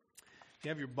If you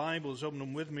have your Bibles, open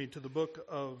them with me to the book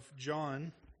of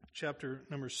John, chapter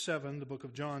number 7, the book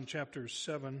of John, chapter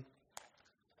 7.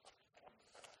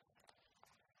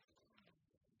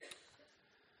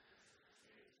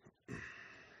 I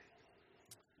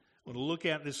want to look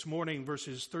at this morning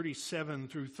verses 37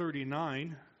 through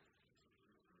 39.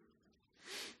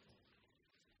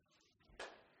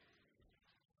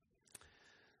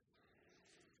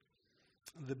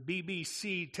 The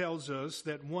BBC tells us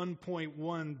that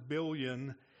 1.1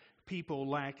 billion people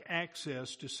lack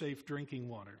access to safe drinking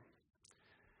water.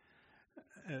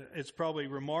 It's probably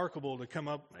remarkable to come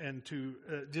up and to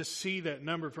just see that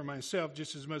number for myself,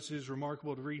 just as much as it's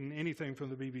remarkable to read anything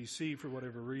from the BBC for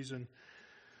whatever reason.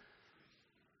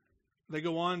 They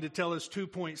go on to tell us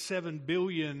 2.7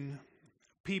 billion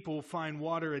people find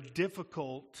water a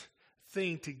difficult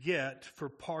thing to get for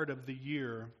part of the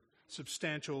year.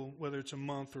 Substantial, whether it's a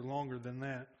month or longer than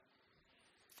that.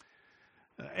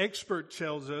 Expert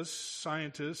tells us,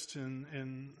 scientists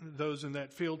and those in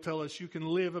that field tell us you can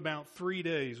live about 3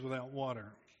 days without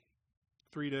water.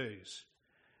 3 days.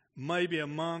 Maybe a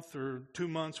month or 2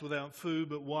 months without food,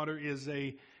 but water is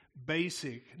a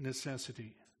basic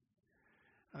necessity.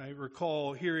 I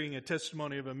recall hearing a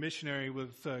testimony of a missionary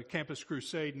with Campus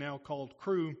Crusade, now called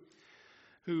Cru,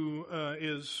 who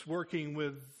is working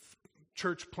with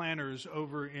church planners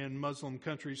over in Muslim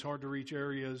countries, hard to reach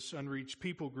areas, unreached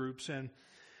people groups. And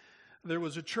there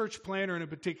was a church planner in a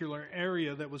particular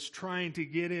area that was trying to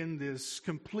get in this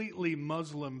completely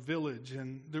Muslim village,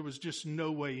 and there was just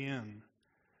no way in.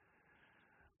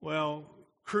 Well,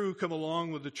 Crew come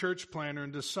along with the church planner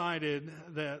and decided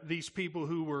that these people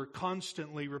who were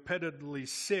constantly, repetitively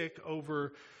sick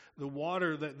over the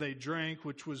water that they drank,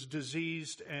 which was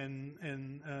diseased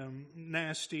and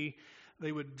nasty,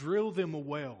 they would drill them a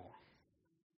well,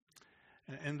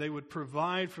 and they would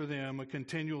provide for them a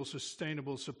continual,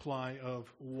 sustainable supply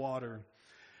of water.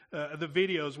 The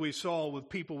videos we saw with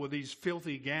people with these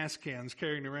filthy gas cans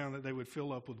carrying around that they would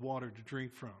fill up with water to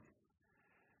drink from.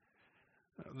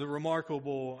 The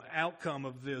remarkable outcome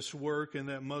of this work in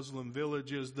that Muslim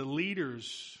village is the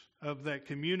leaders of that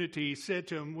community said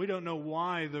to him, "We don't know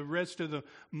why the rest of the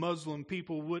Muslim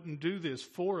people wouldn't do this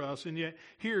for us, and yet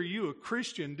here you, a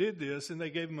Christian, did this," and they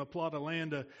gave him a plot of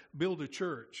land to build a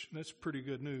church. That's pretty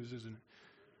good news, isn't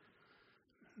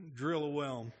it? Drill a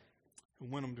well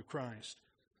and win them to Christ.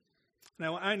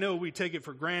 Now, I know we take it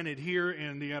for granted here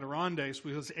in the Adirondacks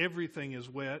because everything is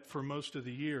wet for most of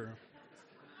the year.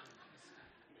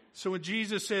 So when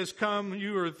Jesus says, "Come,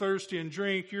 you are thirsty and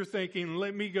drink," you're thinking,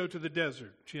 "Let me go to the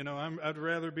desert. I'd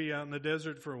rather be out in the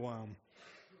desert for a while."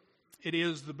 It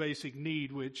is the basic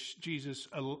need which Jesus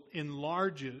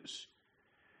enlarges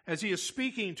as he is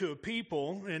speaking to a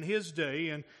people in his day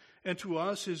and to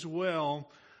us as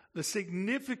well, the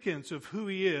significance of who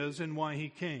he is and why he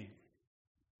came.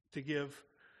 To give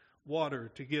water,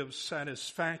 to give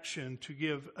satisfaction, to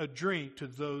give a drink to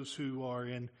those who are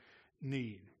in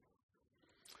need.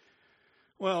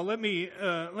 Well, let me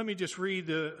just read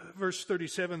the verse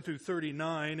 37 through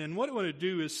 39. And what I want to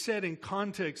do is set in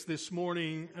context this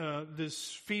morning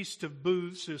this Feast of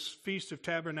Booths, this Feast of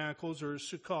Tabernacles, or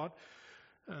Sukkot,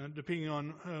 depending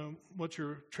on what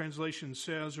your translation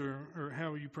says or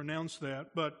how you pronounce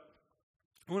that. But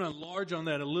I want to enlarge on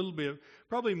that a little bit,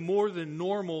 probably more than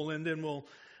normal, and then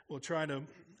we'll try to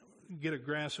get a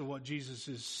grasp of what Jesus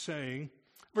is saying.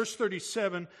 Verse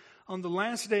 37, on the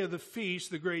last day of the feast,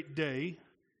 the great day,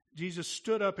 Jesus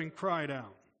stood up and cried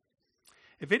out,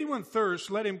 "If anyone thirsts,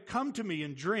 let him come to me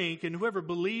and drink, and whoever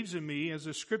believes in me, as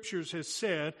the Scriptures has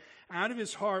said, out of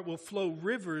his heart will flow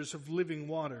rivers of living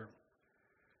water."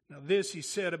 Now this he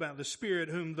said about the Spirit,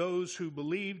 whom those who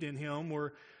believed in him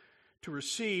were to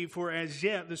receive, for as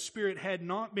yet the Spirit had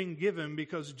not been given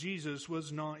because Jesus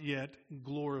was not yet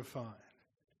glorified.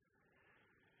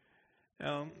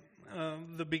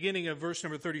 The beginning of verse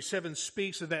number 37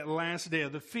 speaks of that last day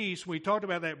of the feast. We talked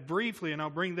about that briefly, and I'll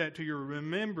bring that to your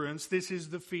remembrance. This is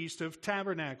the Feast of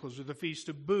Tabernacles, or the Feast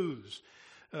of Booths.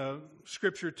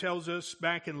 Scripture tells us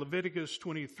back in Leviticus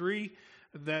 23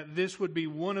 that this would be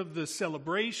one of the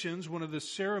celebrations, one of the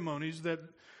ceremonies that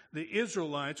the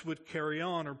Israelites would carry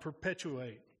on or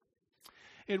perpetuate.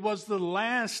 It was the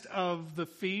last of the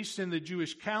feasts in the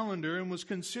Jewish calendar and was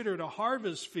considered a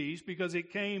harvest feast because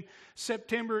it came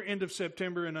end of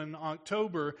September and in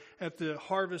October at the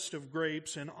harvest of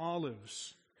grapes and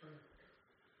olives.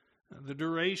 The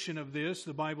duration of this,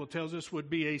 the Bible tells us, would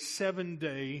be a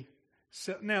 7-day.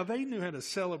 Now, they knew how to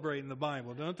celebrate in the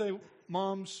Bible, don't they,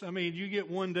 moms? I mean, you get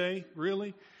 1 day,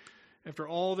 really? After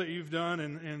all that you've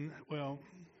done, well,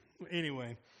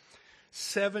 anyway.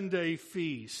 7-day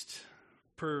feast.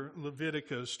 per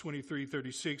Leviticus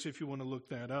 23:36, if you want to look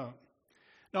that up.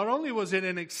 Not only was it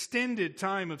an extended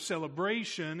time of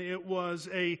celebration, it was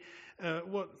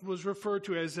what was referred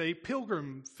to as a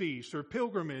pilgrim feast or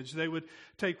pilgrimage. They would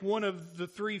take one of the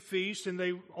three feasts, and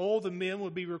all the men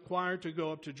would be required to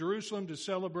go up to Jerusalem to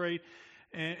celebrate,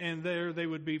 and there they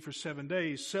would be for 7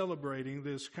 days celebrating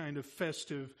this kind of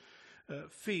festive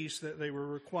feast that they were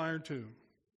required to.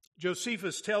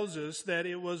 Josephus tells us that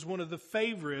it was one of the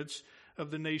favorites of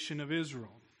the nation of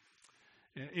Israel.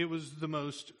 It was the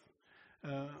most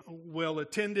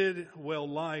well-attended,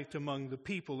 well-liked among the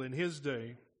people in his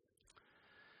day.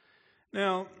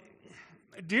 Now,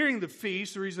 during the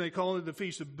feast, the reason they call it the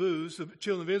Feast of Booths, the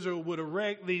children of Israel would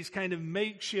erect these kind of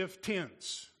makeshift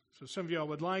tents. So some of y'all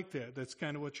would like that. That's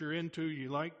kind of what you're into. You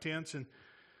like tents. And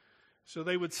so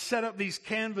they would set up these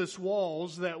canvas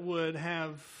walls that would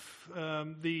have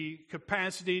the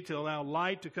capacity to allow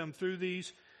light to come through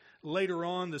these. Later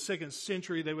on, the 2nd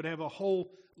century, they would have a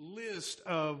whole list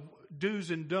of do's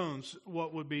and don'ts,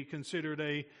 what would be considered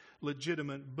a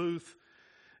legitimate booth.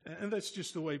 And that's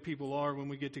just the way people are when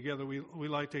we get together. We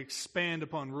like to expand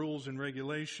upon rules and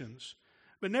regulations.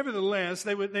 But nevertheless,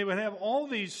 they would have all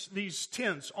these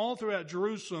tents all throughout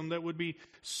Jerusalem that would be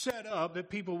set up that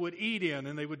people would eat in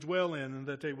and they would dwell in and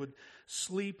that they would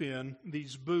sleep in,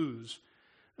 these booths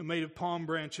made of palm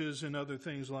branches and other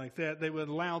things like that. They would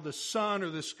allow the sun or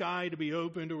the sky to be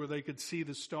opened, or where they could see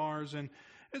the stars. And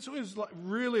it was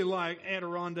really like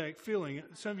Adirondack feeling.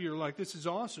 Some of you are like, this is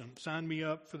awesome. Sign me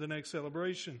up for the next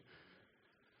celebration.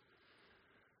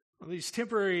 Well, these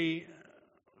temporary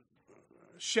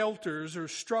shelters or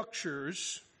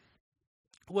structures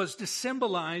was to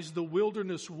symbolize the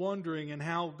wilderness wandering and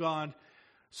how God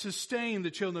sustained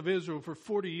the children of Israel for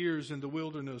 40 years in the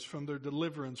wilderness from their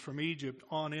deliverance from Egypt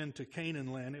on into Canaan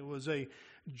land. It was a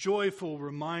joyful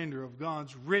reminder of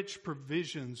God's rich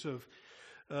provisions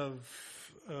of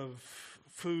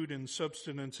food and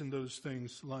sustenance and those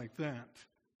things like that.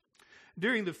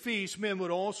 During the feast, men would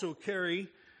also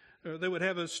they would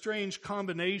have a strange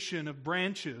combination of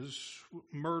branches,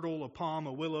 myrtle, a palm,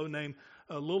 a willow named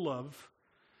a lulav,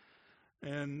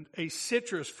 and a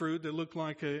citrus fruit that looked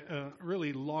like a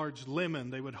really large lemon.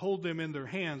 They would hold them in their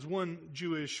hands. One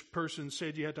Jewish person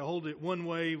said you had to hold it one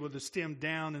way with the stem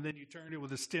down, and then you turn it with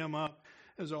the stem up.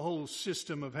 There's a whole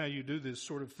system of how you do this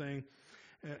sort of thing.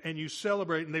 And you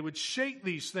celebrate, and they would shake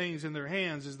these things in their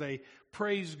hands as they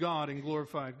praised God and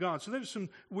glorified God. So there's some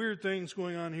weird things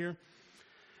going on here,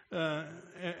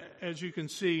 as you can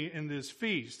see in this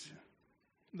feast.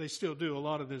 They still do a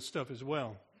lot of this stuff as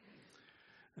well.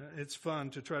 It's fun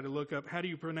to try to look up how do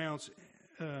you pronounce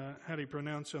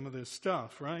some of this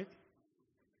stuff, right?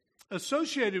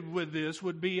 Associated with this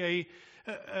would be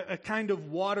a kind of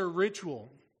water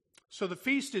ritual. So the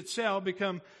feast itself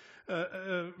become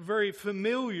very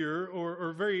familiar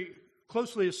or very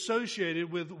closely associated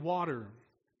with water.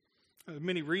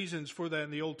 Many reasons for that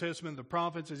in the Old Testament, the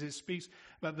prophets, as it speaks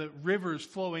about the rivers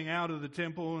flowing out of the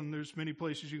temple, and there's many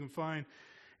places you can find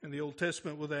in the Old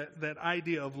Testament with that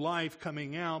idea of life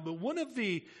coming out. But one of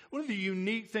the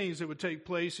unique things that would take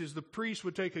place is the priest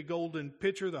would take a golden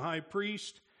pitcher, the high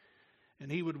priest,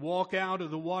 and he would walk out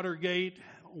of the water gate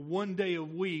one day a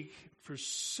week for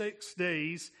 6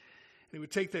 days. He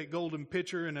would take that golden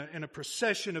pitcher and a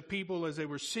procession of people as they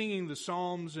were singing the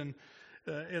psalms and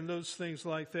those things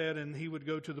like that, and he would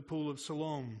go to the pool of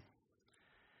Siloam.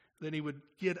 Then he would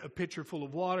get a pitcher full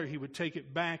of water, he would take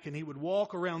it back, and he would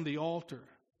walk around the altar.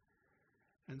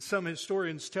 And some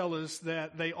historians tell us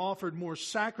that they offered more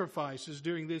sacrifices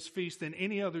during this feast than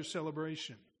any other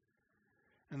celebration.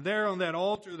 And there on that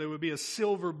altar there would be a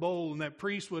silver bowl, and that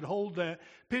priest would hold that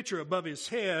pitcher above his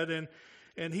head,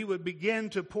 and he would begin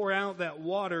to pour out that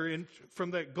water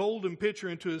from that golden pitcher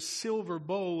into a silver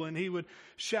bowl, and he would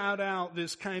shout out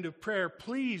this kind of prayer,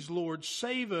 "Please, Lord,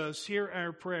 save us, hear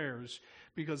our prayers,"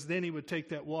 because then he would take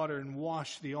that water and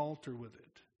wash the altar with it.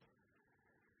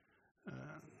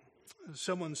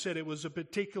 Someone said it was a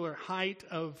particular height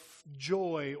of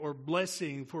joy or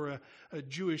blessing for a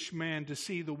Jewish man to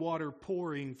see the water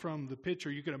pouring from the pitcher.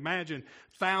 You can imagine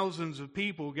thousands of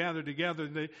people gathered together.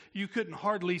 That you couldn't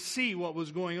hardly see what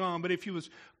was going on, but if you was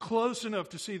close enough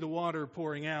to see the water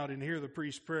pouring out and hear the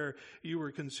priest's prayer, you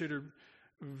were considered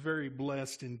very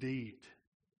blessed indeed.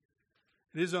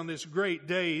 It is on this great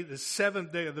day, the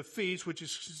 7th day of the feast, which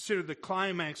is considered the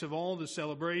climax of all the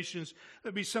celebrations.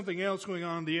 There'd be something else going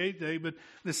on the 8th day, but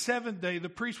the 7th day, the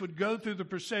priest would go through the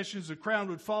processions, the crowd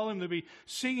would follow him, they'd be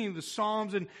singing the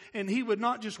psalms, and he would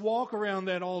not just walk around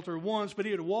that altar once, but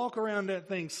he would walk around that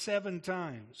thing 7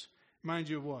 times. Mind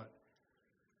you of what?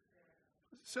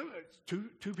 So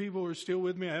two people are still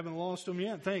with me. I haven't lost them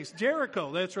yet. Thanks.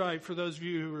 Jericho. That's right. For those of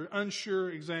you who are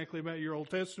unsure exactly about your Old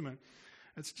Testament,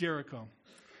 that's Jericho.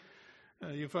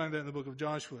 You'll find that in the book of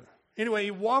Joshua. Anyway,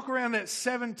 he'd walk around that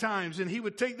 7 times, and he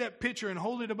would take that pitcher and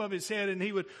hold it above his head, and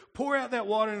he would pour out that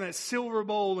water in that silver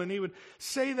bowl, and he would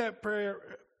say that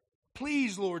prayer,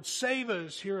 "Please, Lord, save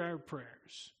us. Hear our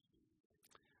prayers."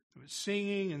 There was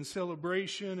singing and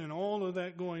celebration and all of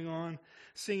that going on,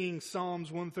 singing Psalms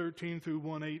 113 through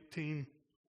 118.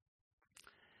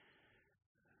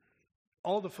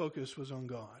 All the focus was on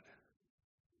God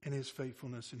and His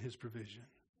faithfulness and His provision.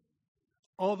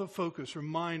 All the focus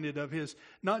reminded of His,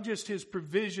 not just His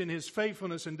provision, His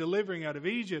faithfulness in delivering out of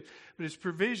Egypt, but His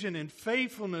provision and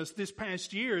faithfulness this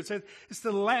past year. It's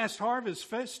the last harvest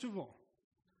festival.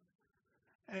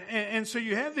 And so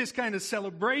you have this kind of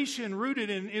celebration rooted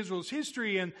in Israel's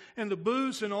history and the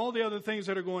booths and all the other things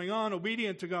that are going on,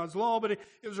 obedient to God's law. But it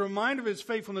was a reminder of His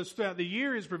faithfulness throughout the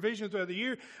year, His provision throughout the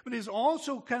year. But it's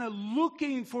also kind of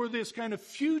looking for this kind of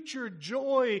future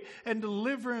joy and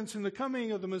deliverance in the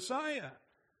coming of the Messiah.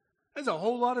 There's a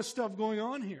whole lot of stuff going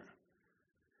on here.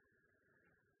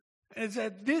 It's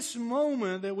at this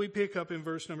moment that we pick up in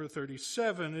verse number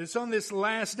 37. It's on this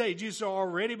last day. Jesus has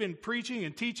already been preaching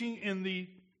and teaching in the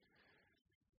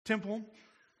temple.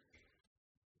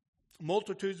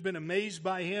 Multitudes been amazed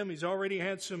by Him. He's already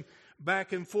had some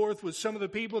back and forth with some of the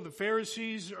people, the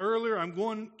Pharisees earlier. "I'm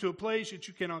going to a place that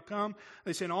you cannot come."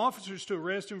 They sent officers to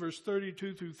arrest Him, verse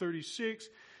 32 through 36.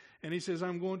 And He says,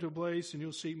 "I'm going to a place and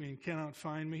you'll seek me and cannot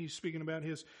find me." He's speaking about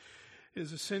His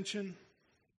ascension.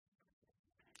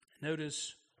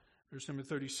 Notice verse number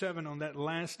 37, on that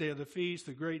last day of the feast,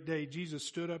 the great day, Jesus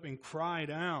stood up and cried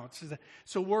out.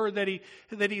 It's a word that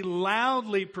he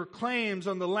loudly proclaims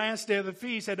on the last day of the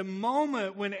feast, at a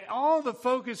moment when all the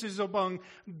focus is upon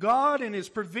God and His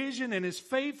provision and His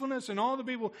faithfulness, and all the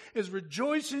people is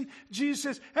rejoicing. Jesus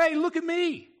says, "Hey, look at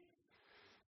me."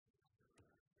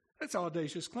 That's an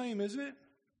audacious claim, isn't it?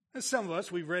 And some of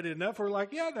us, we've read it enough, we're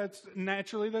like, yeah,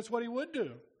 that's what He would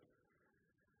do.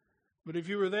 But if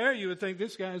you were there, you would think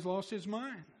this guy's lost his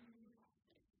mind.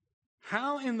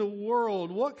 How in the world,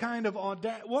 what kind of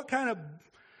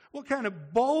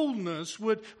boldness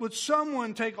would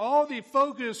someone take all the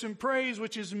focus and praise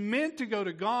which is meant to go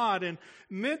to God and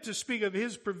meant to speak of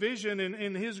His provision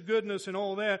and His goodness and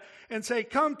all that, and say,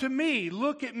 "Come to me,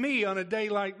 look at me on a day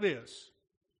like this"?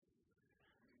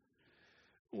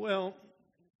 Well,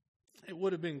 it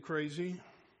would have been crazy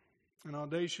and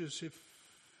audacious if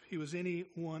He was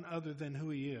anyone other than who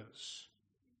He is.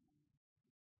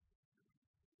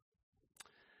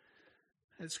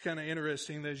 It's kind of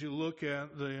interesting as you look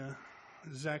at the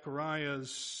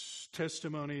Zechariah's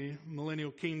testimony,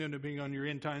 millennial kingdom, to being on your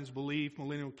end times belief,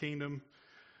 millennial kingdom.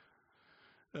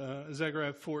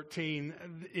 Zechariah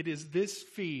 14, it is this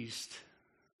feast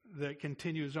that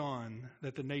continues on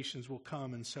that the nations will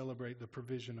come and celebrate the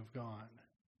provision of God.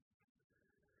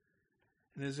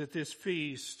 And is at this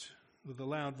feast, with a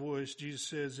loud voice, Jesus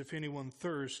says, "If anyone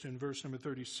thirst," in verse number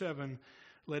 37,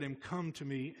 "let him come to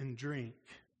me and drink."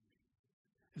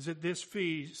 It's at this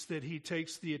feast that He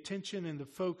takes the attention and the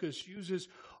focus, uses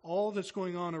all that's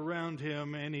going on around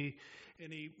Him, and he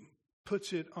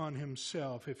puts it on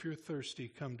Himself. "If you're thirsty,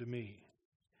 come to me."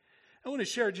 I want to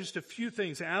share just a few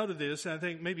things out of this, I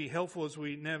think may be helpful as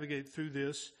we navigate through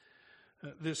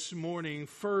this morning.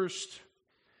 First,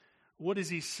 what is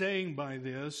He saying by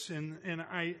this? And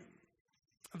I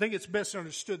think it's best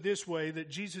understood this way, that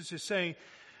Jesus is saying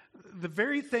the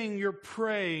very thing you're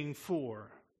praying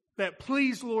for, that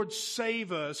 "Please, Lord,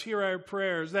 save us, hear our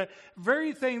prayers," that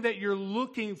very thing that you're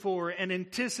looking for and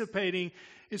anticipating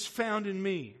is found in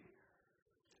me.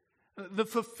 The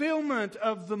fulfillment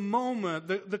of the moment,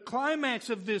 the climax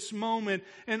of this moment,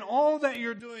 and all that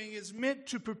you're doing is meant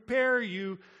to prepare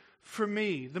you for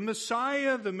me. The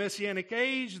Messiah, the Messianic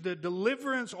age, the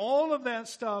deliverance, all of that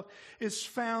stuff is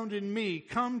found in me.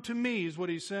 Come to me is what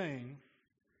He's saying.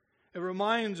 It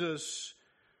reminds us,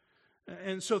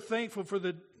 and so thankful for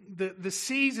the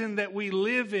season that we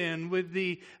live in, with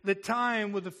the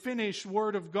time with the finished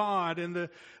Word of God, and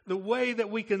the way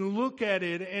that we can look at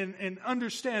it and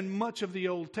understand much of the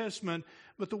Old Testament,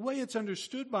 but the way it's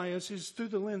understood by us is through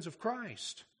the lens of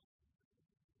Christ.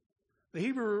 The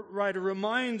Hebrew writer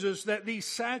reminds us that these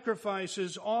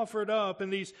sacrifices offered up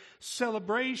and these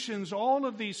celebrations, all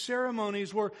of these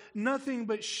ceremonies were nothing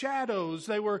but shadows.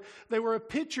 They were a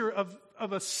picture of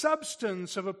a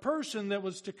substance, of a person that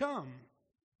was to come.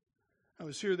 I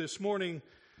was here this morning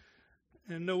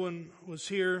and no one was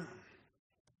here.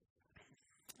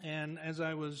 And as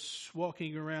I was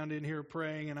walking around in here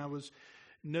praying, and I was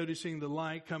noticing the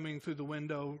light coming through the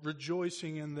window,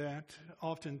 rejoicing in that.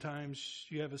 Oftentimes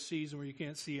you have a season where you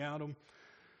can't see out them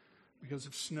because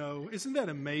of snow. Isn't that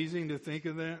amazing to think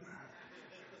of that?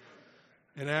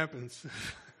 It happens.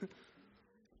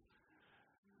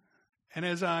 And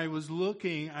as I was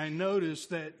looking, I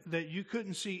noticed that you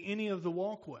couldn't see any of the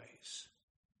walkways,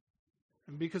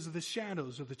 and because of the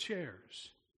shadows of the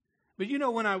chairs. But you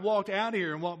know, when I walked out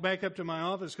here and walked back up to my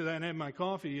office because I hadn't had my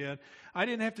coffee yet, I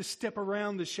didn't have to step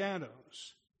around the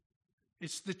shadows.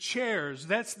 It's the chairs.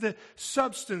 That's the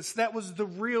substance. That was the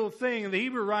real thing. And the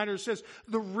Hebrew writer says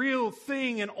the real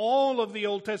thing in all of the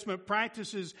Old Testament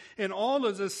practices, in all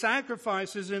of the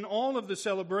sacrifices, in all of the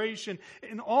celebration,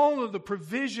 in all of the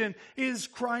provision is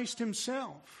Christ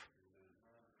Himself.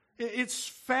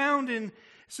 It's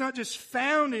not just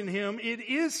found in Him, it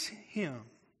is Him.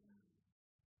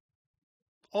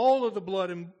 All of the blood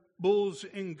and bulls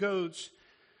and goats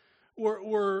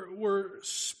were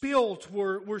spilt,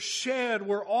 were shed,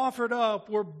 were offered up,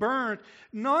 were burnt,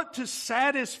 not to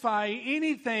satisfy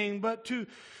anything, but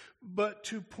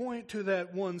to point to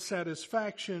that one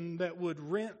satisfaction that would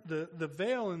rent the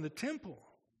veil in the temple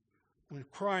when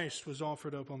Christ was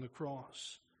offered up on the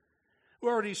cross. We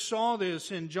already saw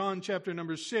this in John chapter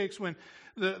number 6 when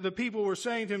the people were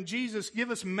saying to Him, Jesus,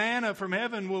 give us manna from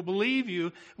heaven. We'll believe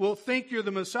you. We'll think you're the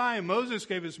Messiah. Moses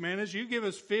gave us manna. You give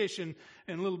us fish and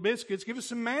little biscuits. Give us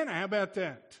some manna. How about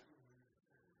that?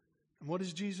 And what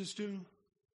does Jesus do?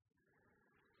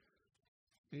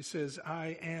 He says,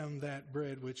 I am that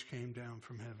bread which came down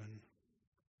from heaven.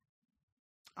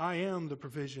 I am the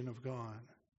provision of God.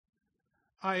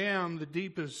 I am the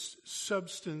deepest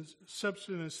substance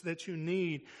that you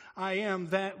need. I am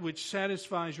that which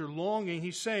satisfies your longing.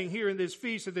 He's saying here in this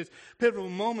feast, at this pivotal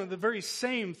moment, the very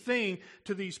same thing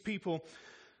to these people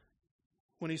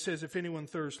when He says, if anyone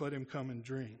thirsts, let him come and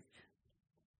drink.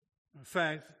 In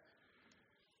fact,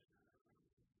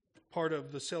 part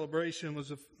of the celebration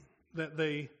was that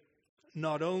they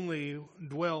not only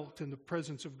dwelt in the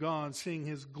presence of God, seeing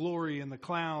His glory in the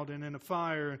cloud and in a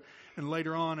fire, and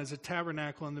later on as a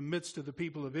tabernacle in the midst of the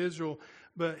people of Israel,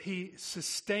 but He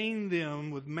sustained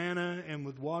them with manna and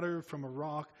with water from a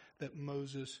rock that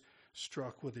Moses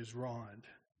struck with his rod.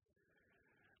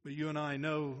 But you and I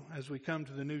know, as we come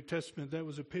to the New Testament, that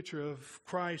was a picture of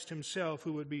Christ Himself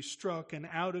who would be struck, and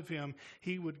out of Him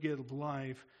He would give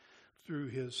life through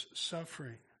His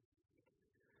suffering.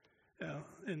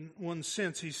 In one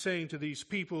sense, He's saying to these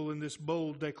people in this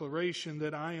bold declaration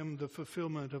that I am the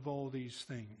fulfillment of all these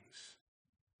things.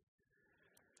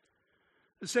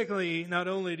 Secondly, not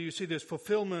only do you see this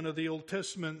fulfillment of the Old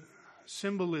Testament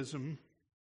symbolism,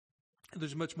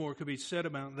 there's much more could be said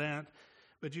about that,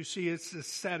 but you see it's the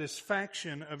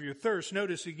satisfaction of your thirst.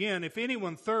 Notice again, if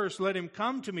anyone thirsts, let him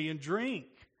come to me and drink.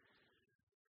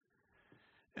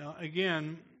 Now,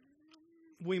 again,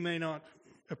 we may not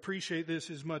appreciate this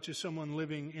as much as someone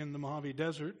living in the Mojave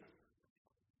Desert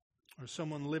or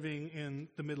someone living in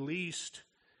the Middle East.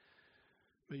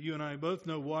 But you and I both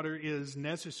know water is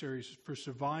necessary for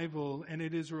survival, and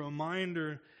it is a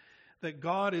reminder that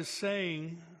God is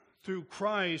saying through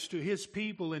Christ to His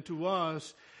people and to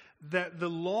us that the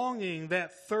longing,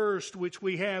 that thirst which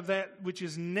we have, that which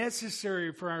is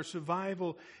necessary for our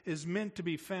survival is meant to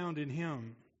be found in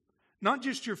Him. Not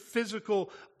just your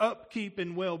physical upkeep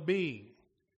and well-being.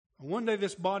 One day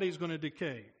this body is going to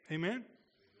decay. Amen?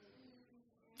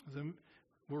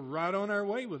 We're right on our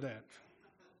way with that.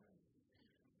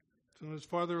 So it's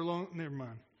farther along. Never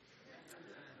mind.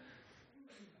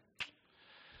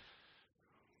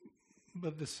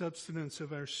 But the substance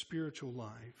of our spiritual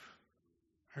life,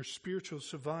 our spiritual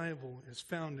survival is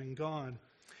found in God.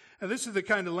 Now, this is the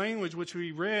kind of language which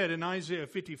we read in Isaiah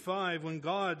 55 when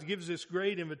God gives this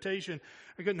great invitation.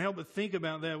 I couldn't help but think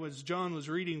about that as John was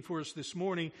reading for us this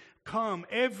morning. Come,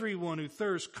 everyone who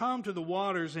thirsts, come to the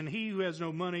waters, and he who has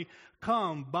no money,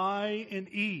 come, buy and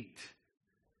eat.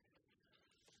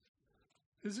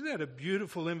 Isn't that a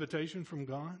beautiful invitation from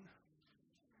God?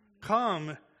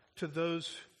 Come to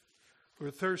those who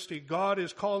are thirsty. God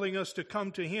is calling us to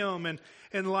come to Him.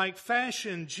 And like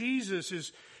fashion, Jesus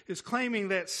is claiming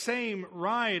that same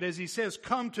right as He says,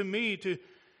 come to me, to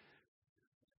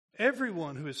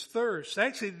everyone who is thirst.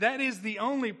 Actually, that is the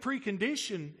only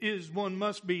precondition, is one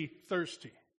must be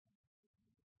thirsty.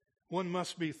 One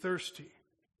must be thirsty.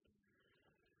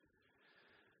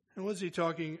 And what is He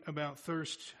talking about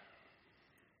thirst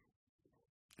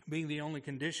being the only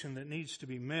condition that needs to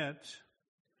be met?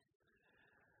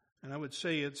 And I would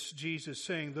say it's Jesus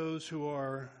saying those who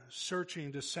are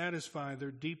searching to satisfy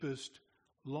their deepest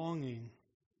longing.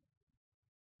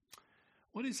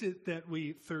 What is it that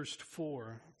we thirst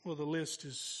for? Well, the list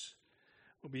is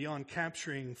beyond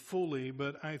capturing fully,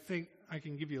 but I think I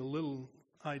can give you a little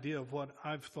idea of what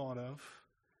I've thought of.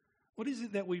 What is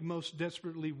it that we most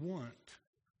desperately want?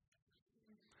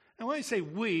 And when I say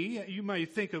we, you may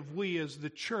think of we as the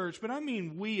church, but I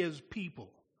mean we as people,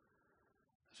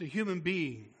 as a human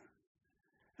being,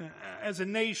 as a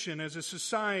nation, as a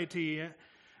society,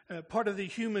 part of the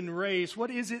human race. What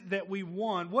is it that we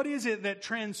want? What is it that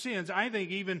transcends? I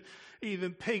think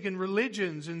even pagan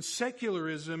religions and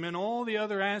secularism and all the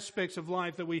other aspects of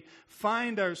life that we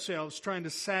find ourselves trying to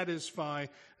satisfy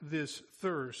this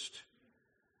thirst.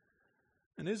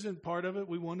 And isn't part of it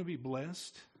we want to be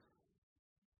blessed?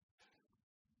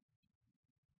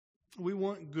 We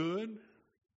want good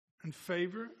and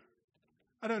favor.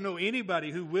 I don't know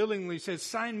anybody who willingly says,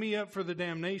 sign me up for the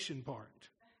damnation part.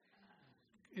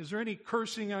 Is there any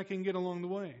cursing I can get along the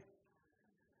way?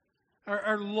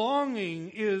 Our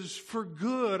longing is for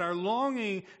good. Our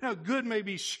longing, now good may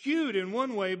be skewed in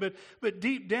one way, but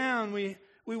deep down we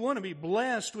want to be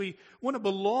blessed. We want to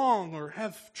belong or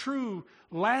have true,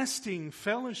 lasting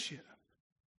fellowship.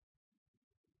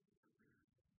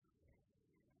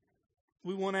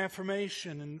 We want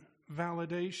affirmation and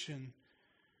validation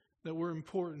that we're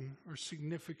important or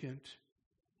significant,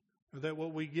 or that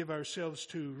what we give ourselves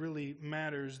to really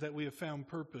matters, that we have found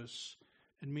purpose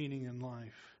and meaning in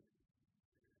life.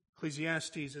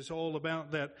 Ecclesiastes is all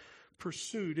about that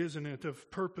pursuit, isn't it,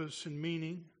 of purpose and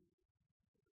meaning.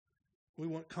 We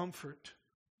want comfort.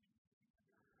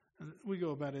 We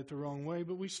go about it the wrong way,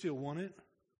 but we still want it.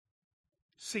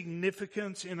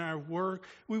 Significance in our work.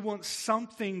 We want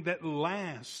something that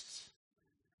lasts.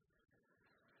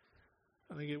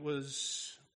 I think it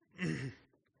was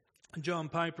John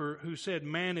Piper who said,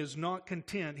 man is not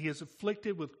content. He is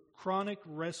afflicted with chronic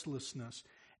restlessness.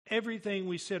 Everything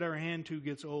we set our hand to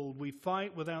gets old. We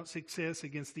fight without success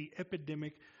against the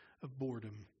epidemic of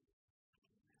boredom.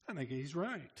 I think he's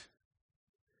right.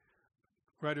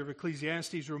 Writer of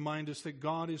Ecclesiastes reminds us that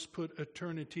God has put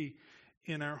eternity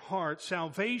in our hearts.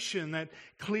 Salvation, that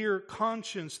clear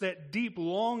conscience, that deep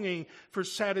longing for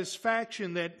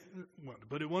satisfaction, that, well, to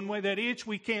put it one way, that itch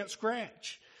we can't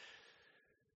scratch.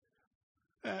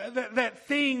 That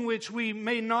thing which we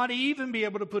may not even be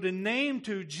able to put a name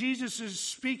to. Jesus is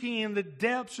speaking in the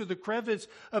depths or the crevice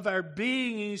of our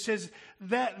being, and he says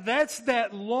that's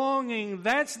that longing,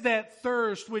 that's that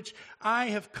thirst which I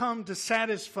have come to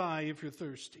satisfy if you're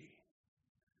thirsty.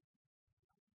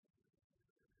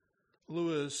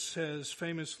 Lewis has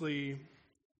famously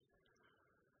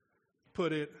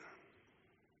put it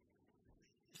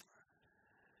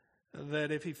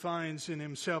that if he finds in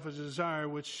himself a desire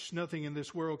which nothing in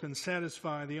this world can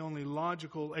satisfy, the only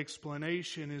logical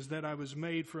explanation is that I was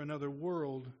made for another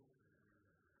world.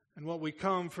 And what we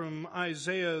come from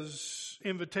Isaiah's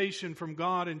invitation from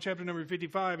God in chapter number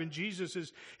 55, and Jesus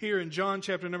is here in John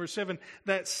chapter number 7,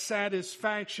 that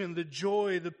satisfaction, the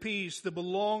joy, the peace, the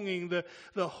belonging,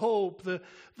 the hope,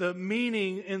 the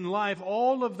meaning in life,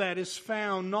 all of that is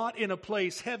found not in a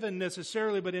place, heaven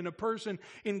necessarily, but in a person,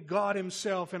 in God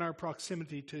himself, in our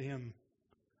proximity to him.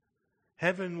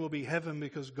 Heaven will be heaven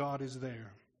because God is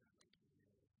there.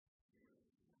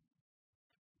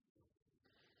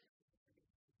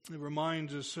 It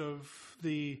reminds us of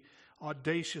the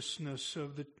audaciousness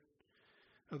of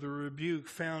the rebuke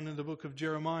found in the book of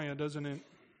Jeremiah, doesn't it?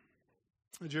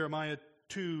 Jeremiah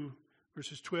 2,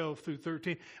 verses 12 through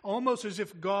 13. Almost as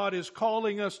if God is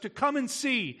calling us to come and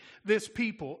see this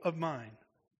people of mine.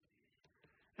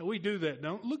 And we do that,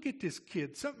 don't? Look at this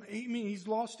kid. He's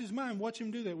lost his mind. Watch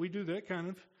him do that. We do that kind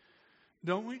of,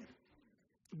 don't we?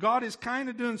 God is kind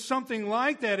of doing something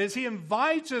like that as he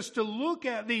invites us to look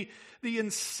at the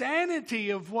insanity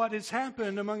of what has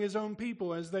happened among his own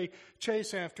people as they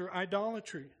chase after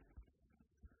idolatry.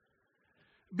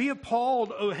 Be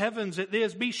appalled, O heavens, at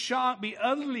this. Be shocked, be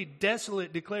utterly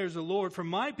desolate, declares the Lord. For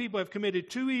my people have committed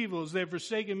two evils. They have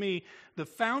forsaken me, the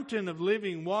fountain of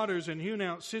living waters, and hewn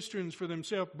out cisterns for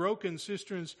themselves, broken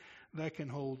cisterns that can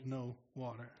hold no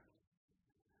water.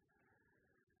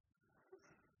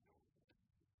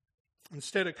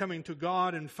 Instead of coming to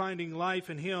God and finding life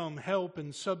in him, help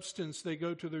and substance, they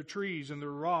go to their trees and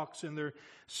their rocks and their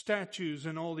statues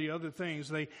and all the other things.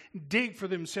 They dig for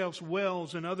themselves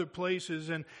wells and other places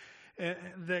and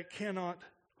that cannot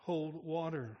hold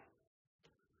water.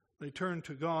 They turn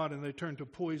to God and they turn to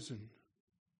poison.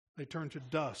 They turn to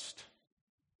dust.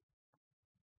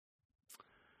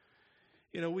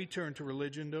 You know, we turn to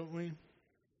religion, don't we?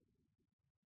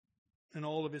 In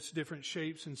all of its different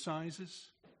shapes and sizes.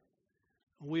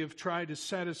 We have tried to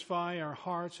satisfy our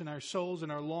hearts and our souls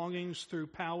and our longings through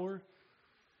power,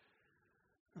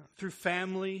 through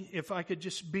family. If I could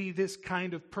just be this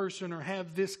kind of person or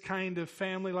have this kind of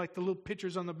family, like the little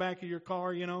pictures on the back of your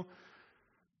car, you know.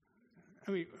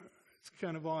 I mean, it's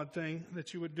kind of an odd thing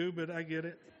that you would do, but I get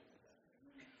it.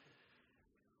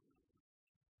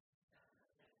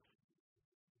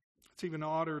 It's even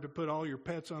odder to put all your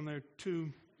pets on there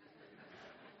too.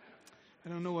 I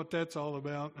don't know what that's all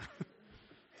about.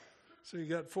 So you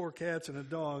got 4 cats and a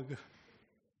dog.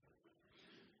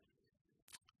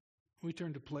 We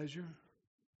turn to pleasure,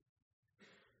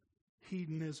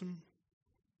 hedonism,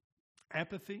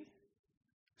 apathy,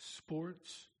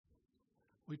 sports.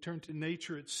 We turn to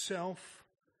nature itself,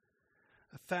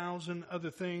 1,000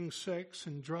 other things, sex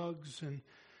and drugs and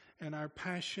our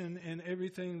passion and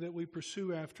everything that we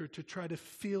pursue after to try to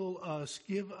fill us,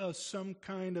 give us some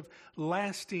kind of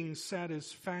lasting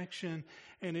satisfaction,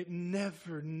 and it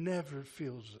never, never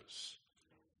fills us.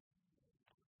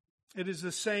 It is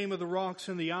the same of the rocks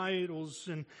and the idols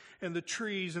and the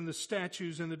trees and the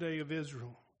statues in the day of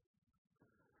Israel.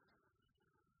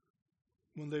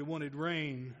 When they wanted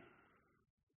rain,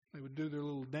 they would do their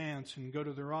little dance and go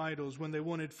to their idols. When they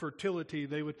wanted fertility,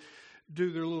 they would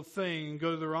do their little thing and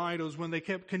go to their idols. When they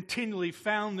continually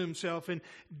found themselves in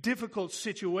difficult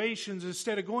situations,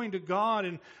 instead of going to God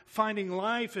and finding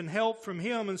life and help from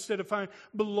Him, instead of finding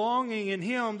belonging in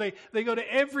Him, they go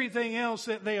to everything else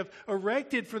that they have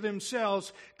erected for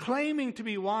themselves, claiming to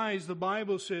be wise. The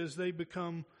Bible says they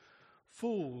become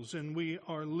fools, and we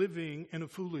are living in a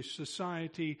foolish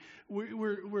society.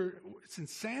 It's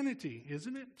insanity,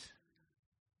 isn't it?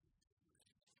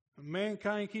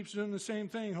 Mankind keeps doing the same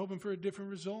thing, hoping for a different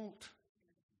result.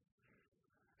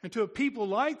 And to a people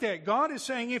like that, God is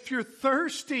saying, if you're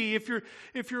thirsty, if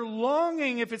you're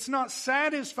longing, if it's not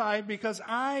satisfied, because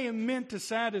I am meant to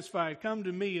satisfy it, come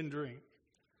to me and drink.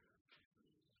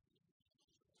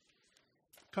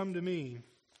 Come to me.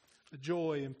 The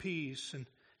joy and peace and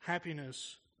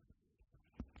happiness,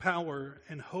 power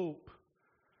and hope,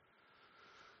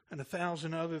 and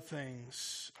 1,000 other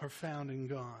things are found in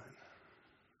God.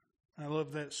 I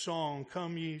love that song,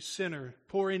 Come Ye Sinner,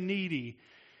 Poor and Needy.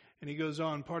 And he goes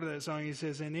on, part of that song, he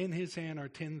says, and in His hand are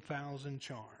 10,000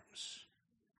 charms.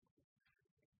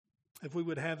 If we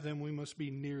would have them, we must be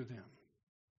near them,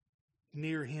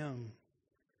 near Him.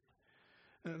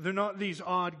 They're not these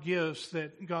odd gifts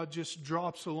that God just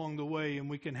drops along the way and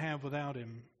we can have without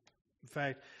Him. In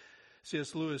fact,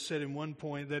 C.S. Lewis said in one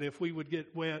point that if we would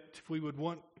get wet, if we would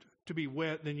want to be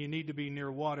wet, then you need to be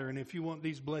near water. And if you want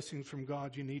these blessings from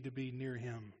God, you need to be near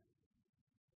Him.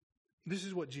 This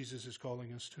is what Jesus is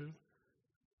calling us to.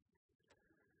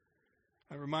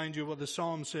 I remind you of what the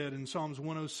Psalm said in Psalms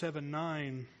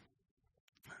 107:9.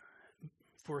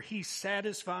 For He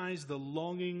satisfies the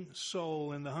longing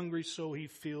soul, and the hungry soul He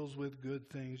fills with good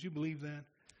things. You believe that?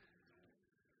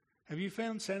 Have you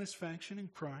found satisfaction in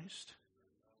Christ?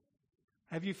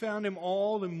 Have you found Him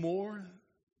all and more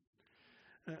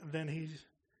than He's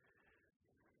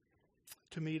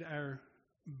to meet our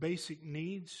basic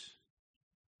needs?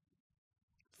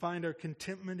 Find our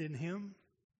contentment in Him?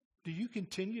 Do you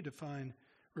continue to find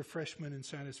refreshment and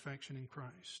satisfaction in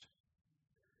Christ?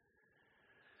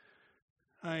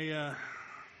 I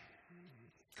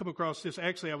come across this.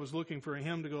 Actually, I was looking for a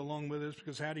hymn to go along with this,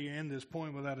 because how do you end this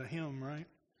point without a hymn, right?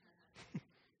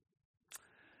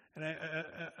 And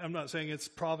I'm not saying it's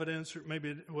providence, or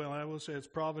maybe, I will say it's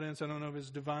providence. I don't know if it's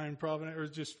divine providence or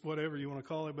just whatever you want to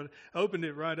call it, but I opened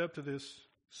it right up to this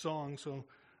song, so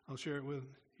I'll share it with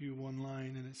you, one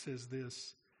line, and it says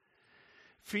this.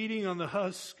 Feeding on the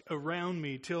husk around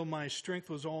me till my strength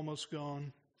was almost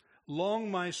gone, long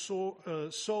my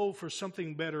soul for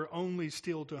something better, only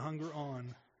still to hunger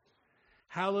on.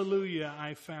 Hallelujah,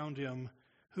 I found Him,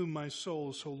 whom my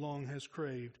soul so long has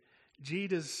craved.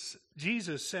 Jesus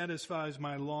satisfies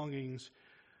my longings.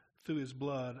 Through His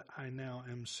blood, I now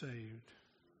am saved.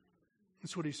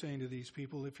 That's what He's saying to these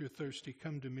people. If you're thirsty,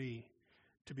 come to me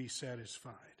to be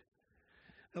satisfied.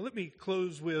 Now let me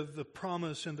close with the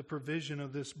promise and the provision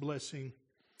of this blessing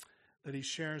that He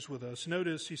shares with us.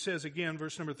 Notice He says again,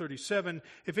 verse number 37,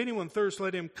 if anyone thirsts,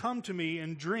 let him come to me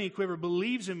and drink. Whoever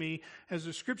believes in me, as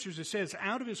the Scriptures it says,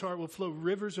 out of his heart will flow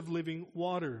rivers of living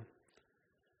water.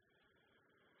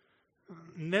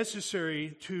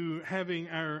 Necessary to having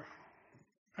our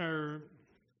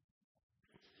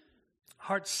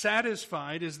heart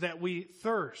satisfied is that we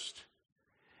thirst.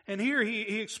 And here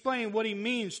he explained what he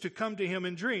means to come to Him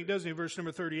and drink, doesn't he? Verse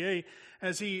number 38,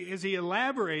 as he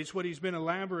elaborates what he's been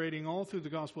elaborating all through the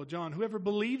Gospel of John. Whoever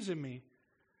believes in me.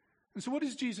 And so what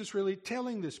is Jesus really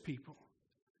telling this people?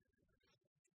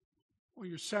 Well,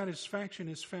 your satisfaction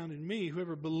is found in me.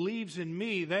 Whoever believes in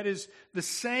me, that is the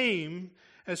same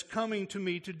as coming to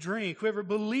me to drink. Whoever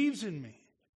believes in me.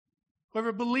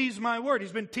 Whoever believes my word.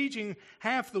 He's been teaching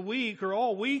half the week or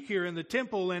all week here in the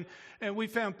temple, and we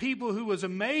found people who was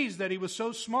amazed that he was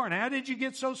so smart. How did you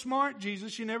get so smart,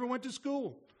 Jesus? You never went to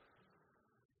school.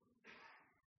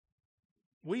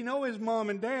 We know his mom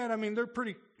and dad. I mean, they're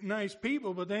pretty nice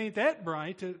people, but they ain't that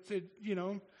bright.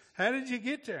 How did you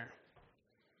get there?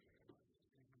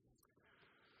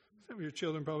 Some of your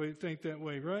children probably think that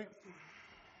way, right?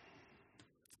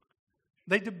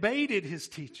 They debated his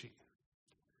teaching.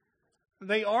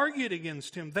 They argued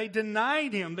against him. They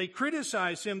denied him. They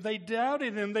criticized him. They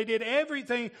doubted him. They did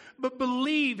everything but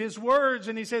believe his words.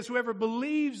 And he says, whoever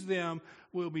believes them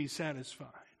will be satisfied.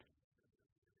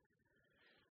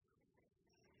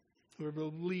 Whoever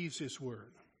believes his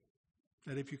word.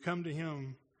 That if you come to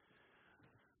him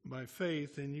by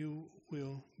faith, then you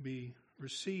will be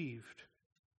received.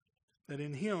 That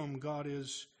in him God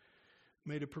is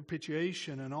made a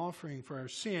propitiation, an offering for our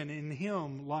sin. In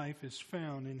him life is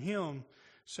found. In him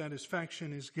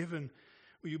satisfaction is given.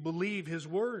 Will you believe his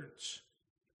words?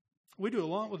 We do a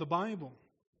lot with the Bible.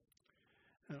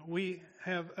 We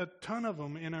have a ton of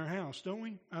them in our house, don't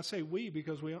we? I say we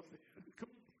because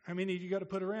how many you got to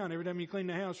put around every time you clean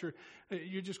the house? Or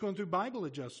you're just going through Bible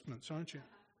adjustments, aren't you?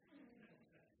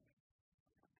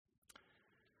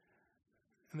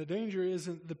 And the danger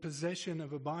isn't the possession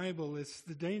of a Bible, it's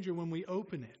the danger when we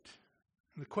open it.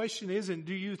 And the question isn't,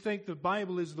 do you think the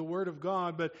Bible is the Word of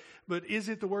God, but is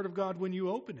it the Word of God when you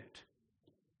open it?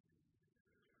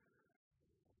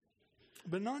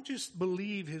 But not just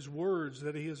believe his words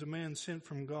that he is a man sent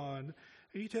from God.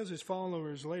 He tells his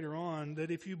followers later on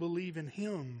that if you believe in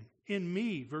him, in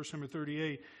me, verse number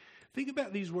 38. Think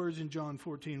about these words in John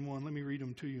 14:1. Let me read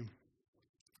them to you.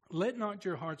 Let not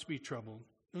your hearts be troubled.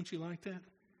 Don't you like that?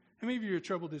 How many of you are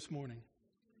troubled this morning?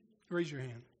 Raise your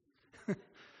hand. A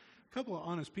couple of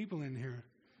honest people in here.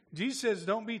 Jesus says,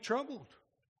 don't be troubled.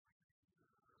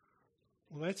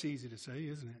 Well, that's easy to say,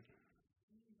 isn't it?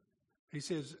 He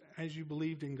says, as you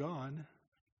believed in God,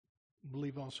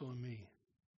 believe also in me.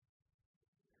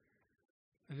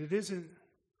 And it isn't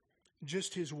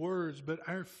just his words, but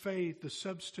our faith, the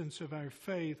substance of our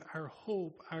faith, our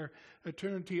hope, our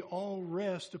eternity, all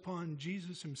rest upon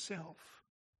Jesus himself.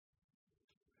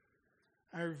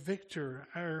 Our victor,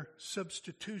 our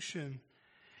substitution.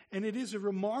 And it is a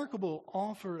remarkable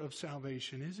offer of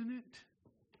salvation, isn't it?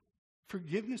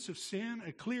 Forgiveness of sin,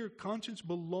 a clear conscience,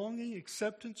 belonging,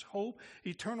 acceptance, hope,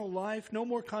 eternal life, no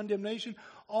more condemnation.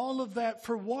 All of that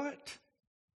for what?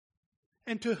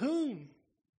 And to whom?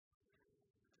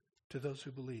 To those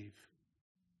who believe.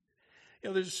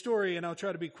 There's a story, and I'll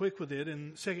try to be quick with it,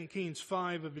 in 2 Kings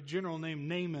 5 of a general named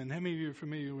Naaman. How many of you are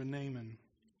familiar with Naaman?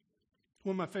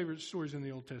 One of my favorite stories in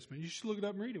the Old Testament. You should look it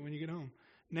up and read it when you get home.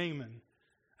 Naaman.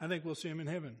 I think we'll see him in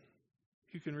heaven.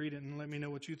 You can read it and let me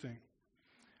know what you think.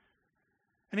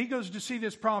 And he goes to see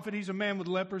this prophet. He's a man with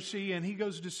leprosy, and he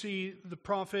goes to see the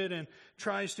prophet and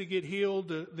tries to get healed.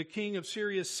 The king of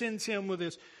Syria sends him with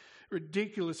this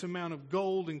ridiculous amount of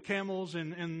gold and camels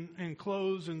and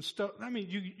clothes and stuff. I mean,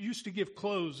 you used to give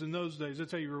clothes in those days.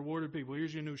 That's how you rewarded people.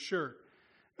 Here's your new shirt.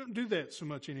 Don't do that so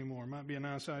much anymore. Might be a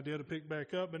nice idea to pick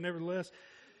back up, but nevertheless.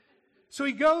 So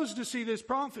he goes to see this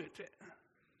prophet.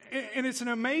 And it's an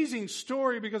amazing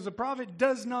story because the prophet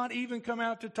does not even come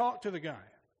out to talk to the guy.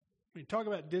 I mean, talk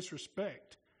about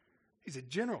disrespect. He's a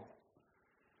general.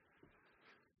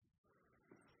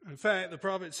 In fact, the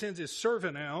prophet sends his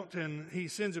servant out, and he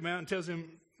sends him out and tells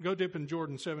him, go dip in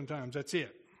Jordan 7 times. That's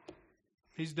it.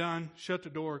 He's done. Shut the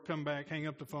door, come back, hang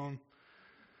up the phone.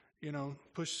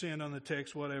 Push send on the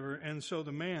text, whatever. And so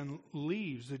the man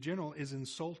leaves. The general is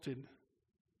insulted.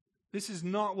 This is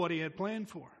not what he had planned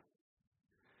for.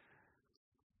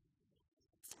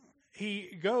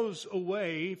 He goes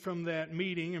away from that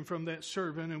meeting and from that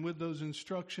servant, and with those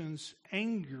instructions,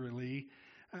 angrily,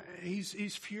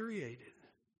 he's furiated.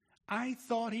 I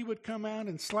thought he would come out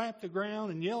and slap the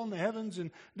ground and yell in the heavens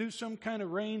and do some kind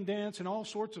of rain dance and all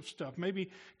sorts of stuff. Maybe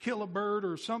kill a bird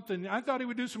or something. I thought he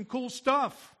would do some cool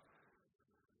stuff.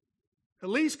 At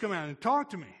least come out and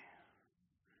talk to me.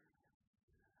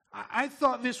 I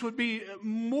thought this would be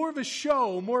more of a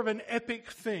show, more of an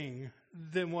epic thing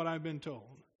than what I've been told.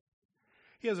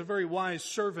 He has a very wise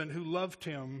servant who loved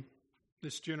him,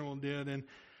 this general did, and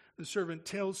the servant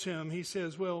tells him, he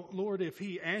says, well, Lord, if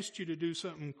he asked you to do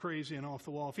something crazy and off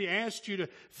the wall, if he asked you to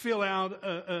fill out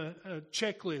a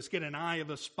checklist, get an eye of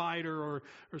a spider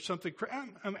or something,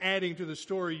 I'm adding to the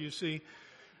story, you see.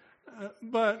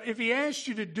 But if he asked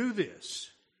you to do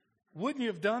this, wouldn't you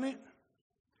have done it?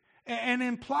 And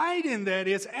implied in that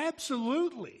is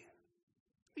absolutely.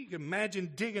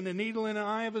 Imagine digging a needle in the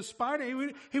eye of a spider.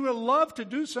 He would love to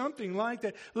do something like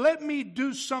that. Let me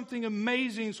do something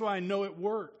amazing so I know it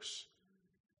works.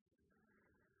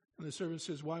 And the servant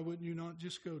says, why wouldn't you not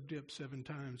just go dip 7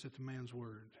 times at the man's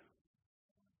word?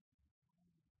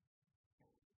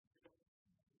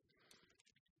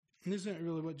 And isn't that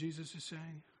really what Jesus is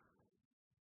saying?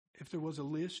 If there was a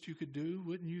list you could do,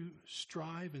 wouldn't you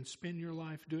strive and spend your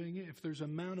life doing it? If there's an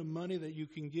amount of money that you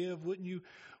can give, wouldn't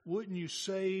you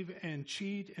save and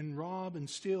cheat and rob and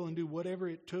steal and do whatever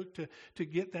it took to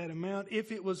get that amount?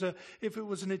 If it was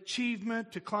an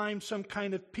achievement to climb some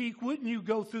kind of peak, wouldn't you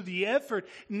go through the effort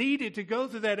needed to go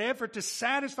through that effort to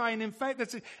satisfy? And in fact,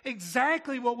 that's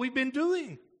exactly what we've been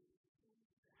doing.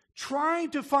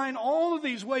 Trying to find all of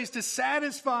these ways to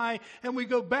satisfy, and we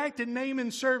go back to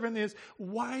Naaman's servant is,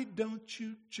 why don't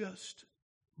you just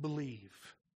believe?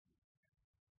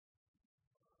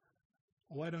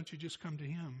 Why don't you just come to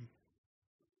him?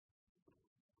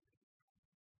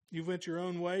 You've went your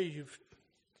own way, you've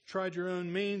tried your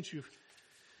own means,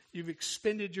 you've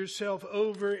expended yourself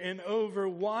over and over.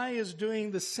 Why is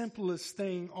doing the simplest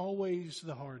thing always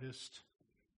the hardest?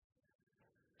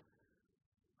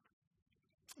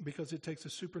 Because it takes a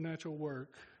supernatural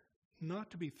work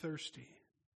not to be thirsty,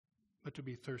 but to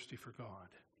be thirsty for God.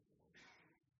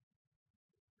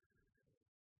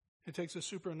 It takes a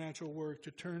supernatural work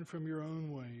to turn from your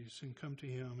own ways and come to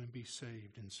him and be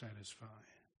saved and satisfied.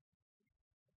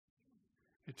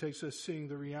 It takes us seeing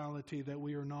the reality that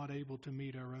we are not able to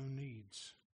meet our own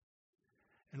needs.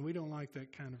 And we don't like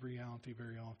that kind of reality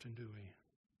very often, do we,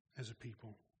 as a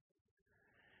people?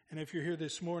 And if you're here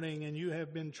this morning and you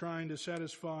have been trying to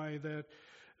satisfy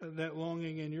that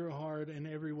longing in your heart in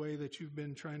every way that you've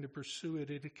been trying to pursue it,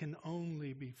 it can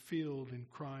only be filled in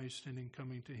Christ and in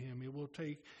coming to him.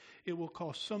 It will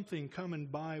cost something coming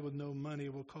by with no money.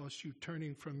 It will cost you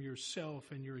turning from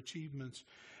yourself and your achievements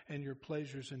and your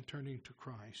pleasures and turning to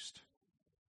Christ.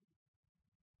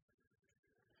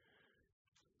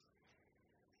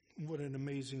 What an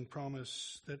amazing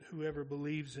promise that whoever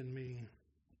believes in me,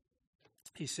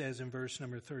 he says in verse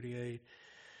number 38,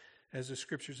 as the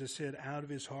scriptures have said, out of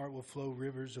his heart will flow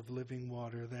rivers of living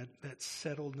water. That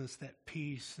settledness, that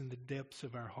peace in the depths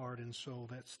of our heart and soul,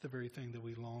 that's the very thing that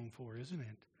we long for, isn't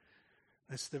it?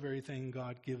 That's the very thing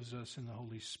God gives us in the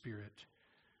Holy Spirit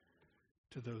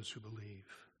to those who believe.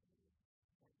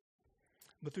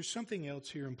 But there's something else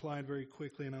here implied very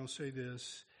quickly, and I'll say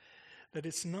this, that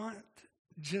it's not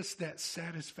just that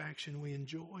satisfaction we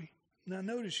enjoy. Now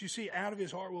notice, you see, out of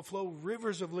his heart will flow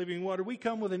rivers of living water. We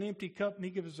come with an empty cup and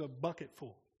he gives us a bucket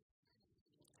full.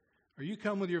 Or you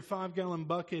come with your 5-gallon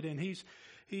bucket and he's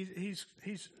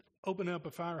opening up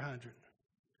a fire hydrant.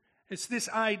 It's this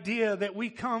idea that we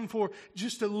come for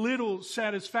just a little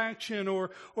satisfaction or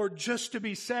just to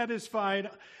be satisfied.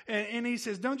 And he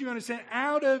says, don't you understand?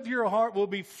 Out of your heart will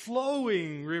be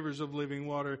flowing rivers of living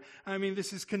water. I mean,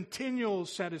 this is continual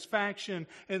satisfaction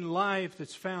in life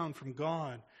that's found from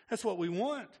God. That's what we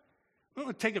want. We don't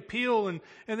want to take a pill and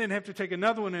then have to take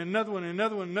another one and another one and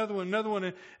another one and another one and another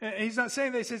one. And he's not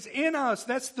saying that. He says, in us,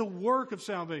 that's the work of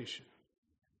salvation.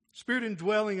 Spirit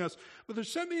indwelling us. But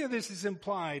there's something of this is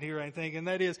implied here, I think, and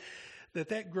that is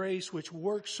that grace which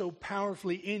works so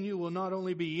powerfully in you will not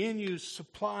only be in you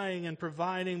supplying and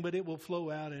providing, but it will flow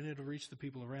out and it'll reach the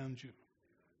people around you.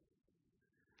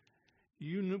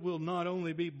 You will not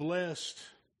only be blessed,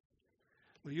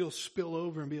 but you'll spill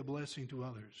over and be a blessing to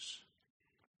others.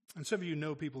 And some of you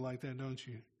know people like that, don't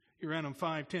you? You're around them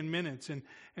 5-10 minutes, and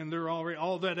they're already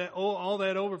all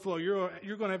that overflow. You're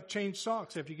going to have to change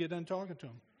socks after you get done talking to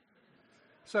them.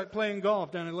 It's like playing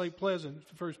golf down at Lake Pleasant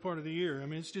the first part of the year. I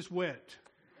mean, it's just wet.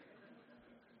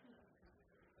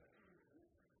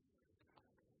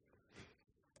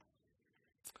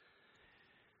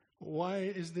 Why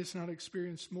is this not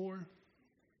experienced more?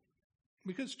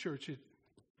 Because, church,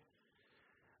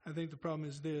 I think the problem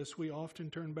is this. We often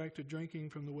turn back to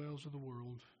drinking from the wells of the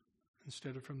world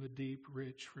instead of from the deep,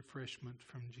 rich refreshment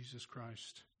from Jesus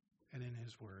Christ and in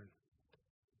his word.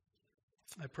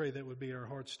 I pray that would be our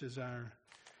heart's desire,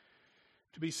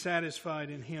 to be satisfied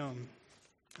in him,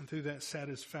 and through that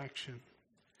satisfaction,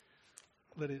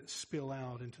 let it spill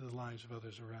out into the lives of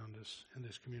others around us in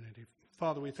this community.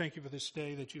 Father, we thank you for this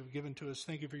day that you have given to us.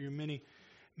 Thank you for your many,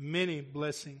 many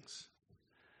blessings.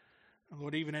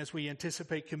 Lord, even as we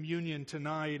anticipate communion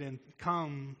tonight and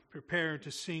come prepared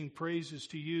to sing praises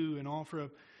to you and offer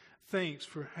up thanks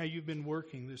for how you've been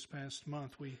working this past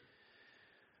month,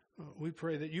 we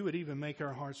pray that you would even make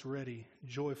our hearts ready,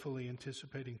 joyfully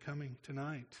anticipating coming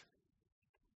tonight.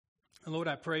 And Lord,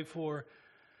 I pray for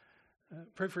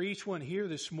Pray for each one here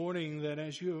this morning that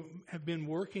as you have been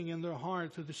working in their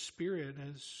heart through the Spirit,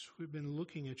 as we've been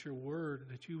looking at your word,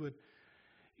 that you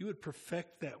would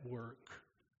perfect that work.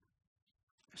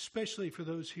 Especially for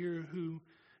those here who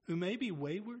may be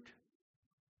wayward,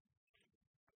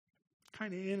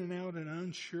 kind of in and out and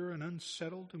unsure and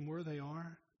unsettled in where they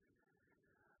are.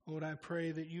 Lord, I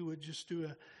pray that you would just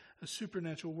do a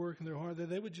supernatural work in their heart, that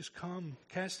they would just come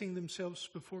casting themselves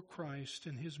before Christ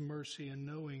and His mercy, and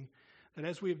knowing that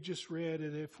as we have just read,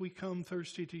 that if we come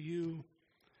thirsty to you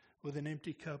with an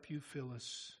empty cup, you fill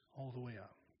us all the way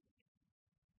up.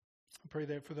 I pray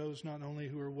that for those not only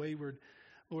who are wayward,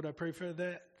 Lord, I pray for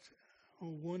that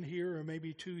one here or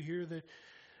maybe two here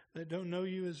that don't know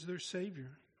you as their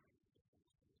Savior.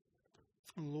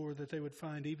 Lord, that they would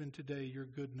find even today your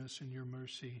goodness and your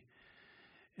mercy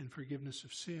and forgiveness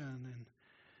of sin and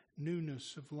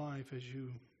newness of life as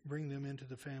you bring them into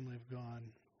the family of God.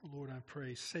 Lord, I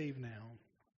pray, save now.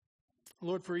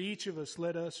 Lord, for each of us,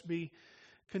 let us be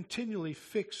continually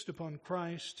fixed upon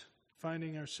Christ,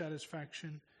 finding our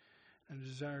satisfaction and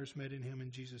desires met in Him.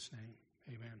 In Jesus' name,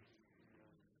 amen.